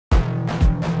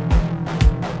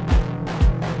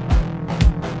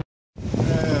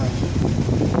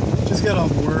got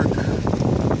off work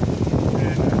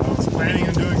and I was planning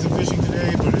on doing some fishing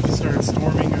today, but it just started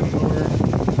storming out of nowhere.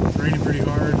 It's raining pretty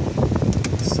hard.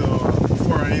 So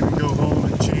before I even go home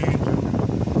and change, I'm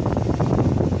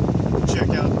gonna check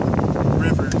out the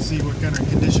river and see what kind of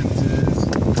conditions it is.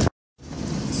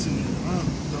 Let's see,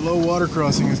 the low water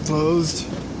crossing is closed.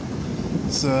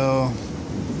 So,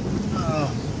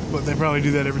 but they probably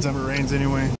do that every time it rains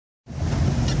anyway.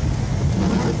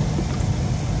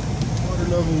 Water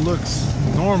level looks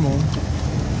normal,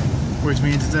 which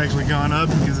means it's actually gone up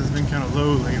because it's been kind of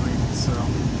low lately. So,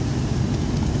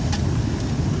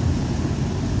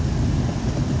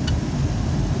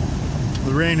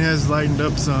 the rain has lightened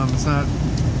up some. It's not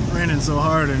raining so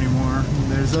hard anymore.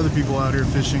 And there's other people out here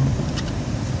fishing.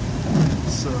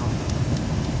 So,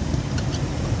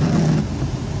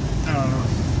 I don't know.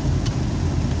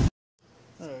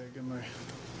 Alright, got my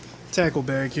tackle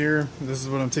bag here. This is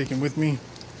what I'm taking with me.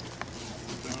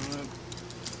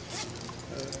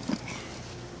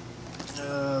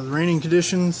 The raining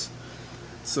conditions,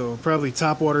 so probably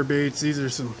topwater baits. These are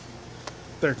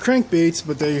they're crankbaits,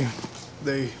 but they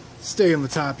stay on the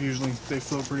top usually. They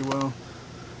float pretty well.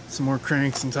 Some more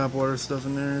cranks and topwater stuff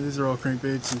in there. These are all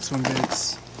crankbaits and swim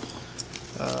baits.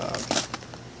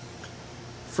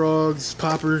 Frogs,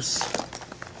 poppers.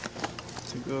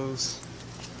 Take those.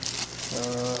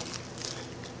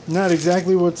 Not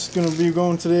exactly what's going to be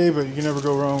going today, but you can never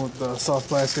go wrong with soft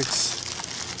plastics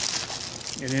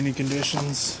in any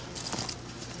conditions.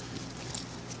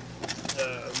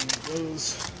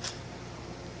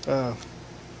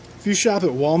 If you shop at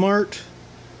Walmart,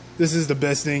 this is the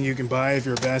best thing you can buy if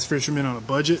you're a bass fisherman on a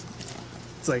budget.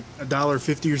 It's like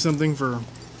 $1.50 or something for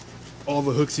all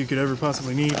the hooks you could ever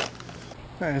possibly need.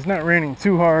 And it's not raining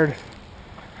too hard,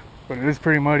 but it is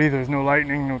pretty muddy. There's no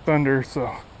lightning, no thunder,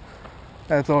 so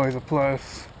that's always a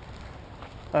plus.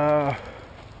 Not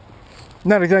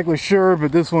exactly sure,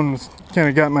 but this one's kind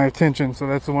of got my attention, so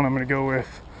that's the one I'm going to go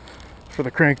with for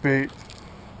the crankbait.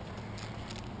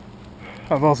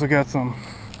 I've also got some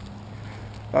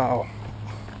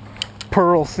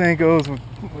pearl Senkos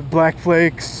with black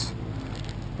flakes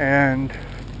and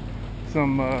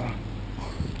some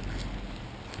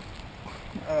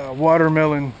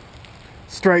watermelon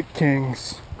Strike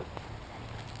Kings.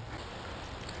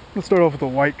 Let's start off with a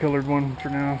white colored one for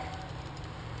now.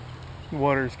 The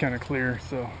water is kind of clear,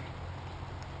 so.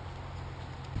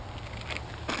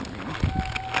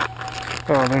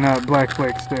 Oh, they're not black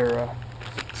flakes, they're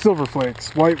silver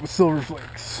flakes. White with silver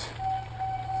flakes.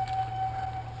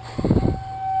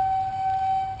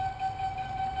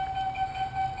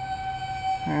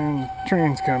 And the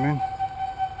train's coming.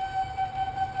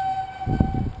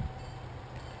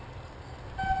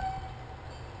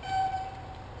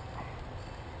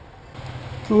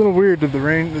 It's a little weird that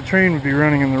the train would be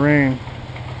running in the rain,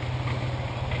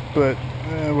 but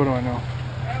what do I know?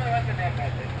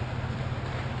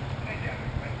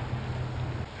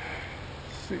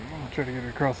 Let's see, I'm gonna try to get it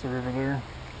across the river there.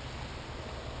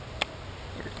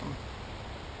 There we go.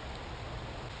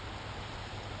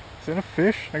 Is that a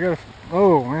fish?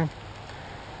 Oh man,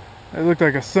 that looked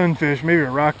like a sunfish, maybe a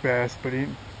rock bass, but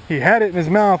he had it in his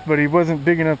mouth, but he wasn't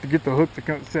big enough to get the hook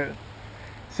to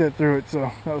set through it,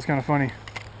 so that was kind of funny.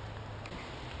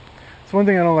 It's one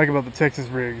thing I don't like about the Texas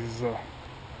rigs is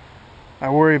I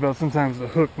worry about sometimes the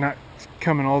hook not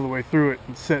coming all the way through it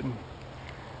and setting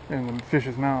in the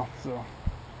fish's mouth. So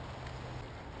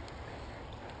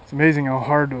it's amazing how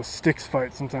hard those sticks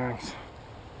fight sometimes.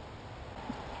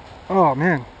 Oh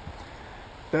man,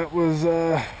 that was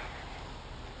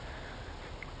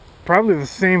probably the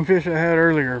same fish I had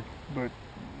earlier, but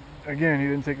again, he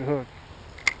didn't take the hook.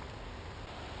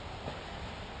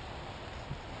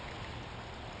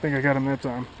 I think I got him that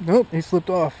time. Nope, he slipped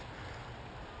off.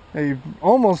 He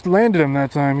almost landed him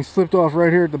that time. He slipped off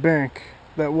right here at the bank.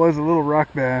 That was a little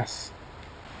rock bass.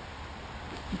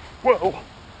 Whoa!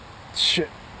 Shit.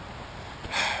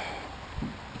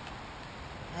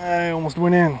 I almost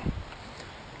went in.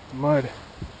 Mud.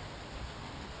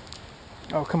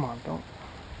 Oh, come on, don't.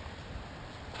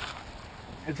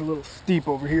 It's a little steep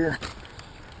over here.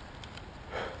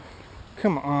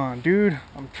 Come on, dude.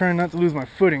 I'm trying not to lose my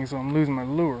footing, so I'm losing my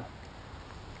lure.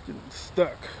 Getting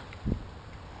stuck.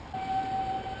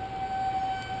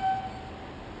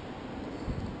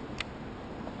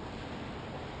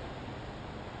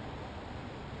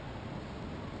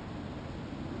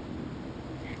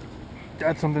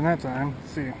 Got something that time.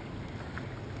 Let's see.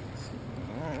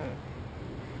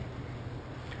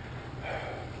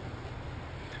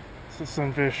 It's a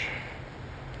sunfish.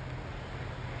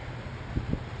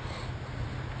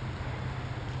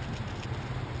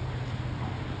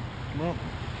 Well,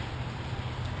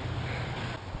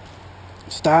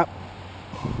 Stop.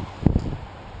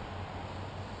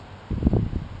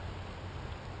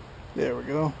 There we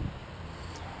go.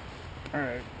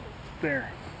 Alright,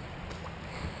 there.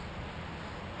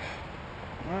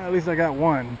 Well, at least I got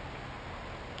one.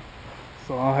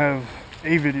 So I'll have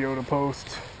a video to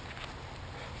post.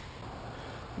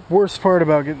 Worst part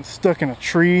about getting stuck in a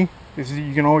tree is that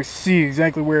you can always see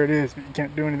exactly where it is, but you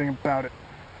can't do anything about it.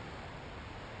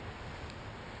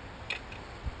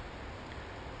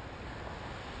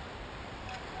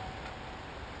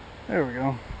 There we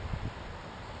go.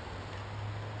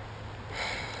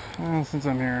 Well, since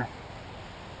I'm here,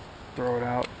 throw it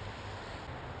out.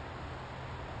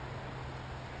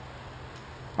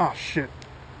 Oh shit.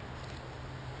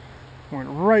 Went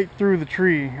right through the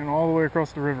tree and all the way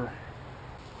across the river.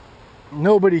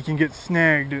 Nobody can get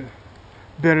snagged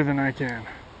better than I can.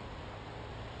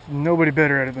 Nobody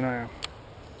better at it than I am.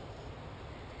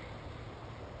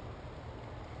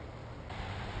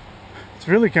 It's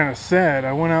really kind of sad.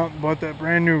 I went out and bought that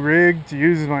brand new rig to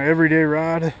use as my everyday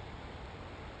rod,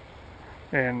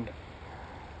 and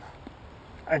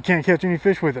I can't catch any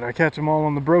fish with it. I catch them all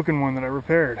on the broken one that I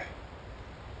repaired.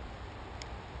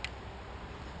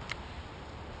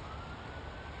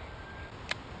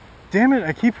 Damn it,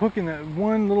 I keep hooking that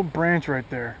one little branch right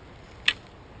there.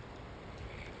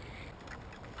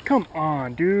 Come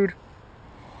on, dude.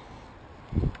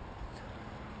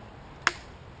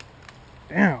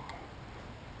 Damn.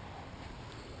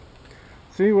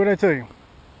 See, what'd I tell you?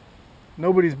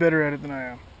 Nobody's better at it than I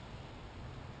am.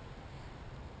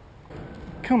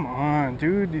 Come on,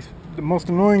 dude. The most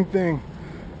annoying thing.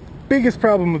 Biggest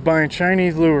problem with buying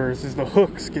Chinese lures is the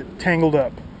hooks get tangled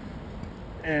up.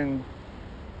 And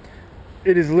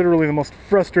it is literally the most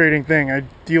frustrating thing I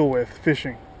deal with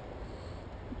fishing.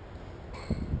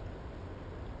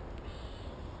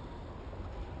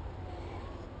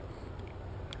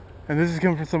 And this is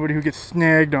coming from somebody who gets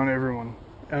snagged on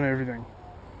everything.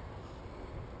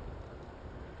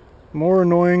 More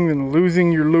annoying than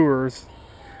losing your lures,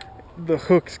 the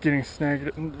hooks getting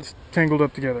snagged and tangled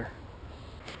up together.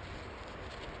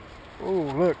 Oh,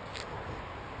 look.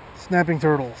 Snapping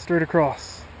turtle, straight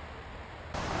across.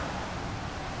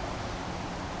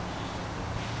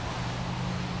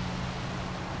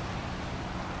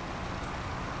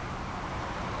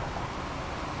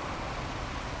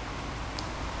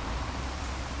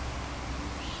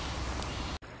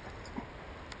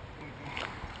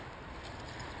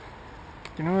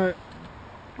 You know what?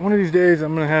 One of these days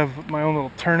I'm going to have my own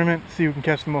little tournament, see who can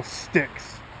catch the most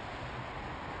sticks.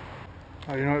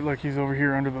 Oh, you know what? Look, he's over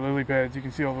here under the lily pads. You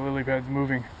can see all the lily pads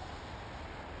moving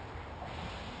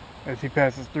as he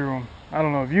passes through them. I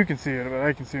don't know if you can see it, but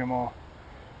I can see them all.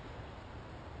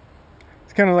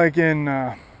 It's kind of like in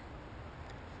the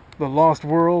Lost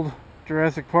World,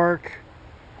 Jurassic Park,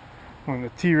 when the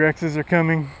T-Rexes are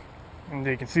coming and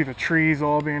they can see the trees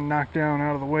all being knocked down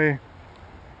out of the way.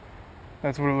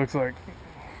 That's what it looks like.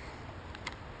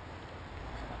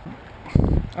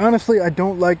 Honestly, I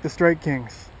don't like the Strike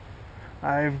Kings.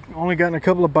 I've only gotten a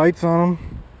couple of bites on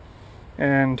them,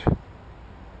 and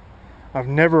I've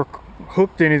never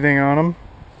hooked anything on them.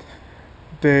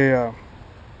 They're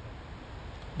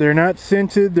not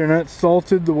scented, they're not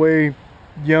salted the way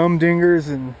Yum Dingers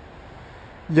and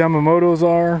Yamamoto's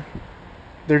are.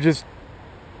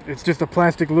 It's just a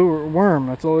plastic lure worm.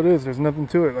 That's all it is. There's nothing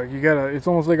to it. Like, it's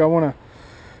almost like I want to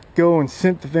go and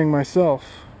scent the thing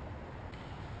myself.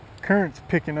 Current's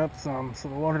picking up some, so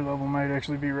the water level might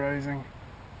actually be rising.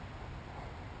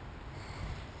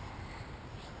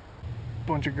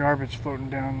 Bunch of garbage floating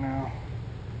down now.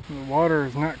 The water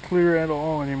is not clear at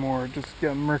all anymore. It just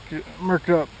got murked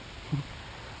up.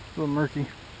 A little murky.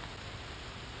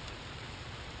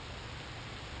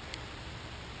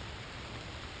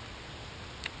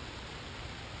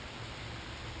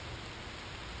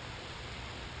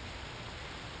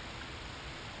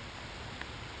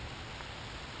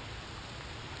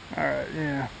 Alright,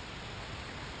 yeah.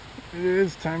 It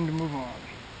is time to move on.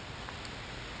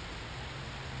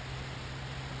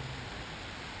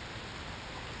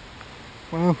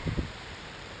 Well,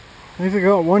 at least I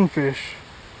got one fish.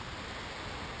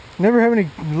 Never have any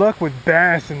luck with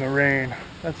bass in the rain.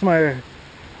 That's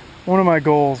one of my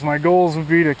goals. My goals would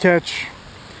be to catch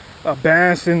a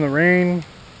bass in the rain.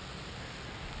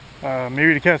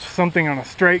 Maybe to catch something on a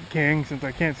Strike King, since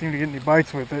I can't seem to get any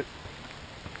bites with it.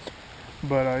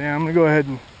 But yeah, I'm gonna go ahead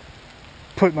and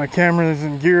put my cameras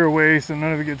and gear away so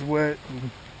none of it gets wet.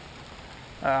 And,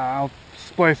 I'll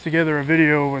splice together a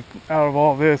video out of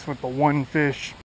all this with the one fish.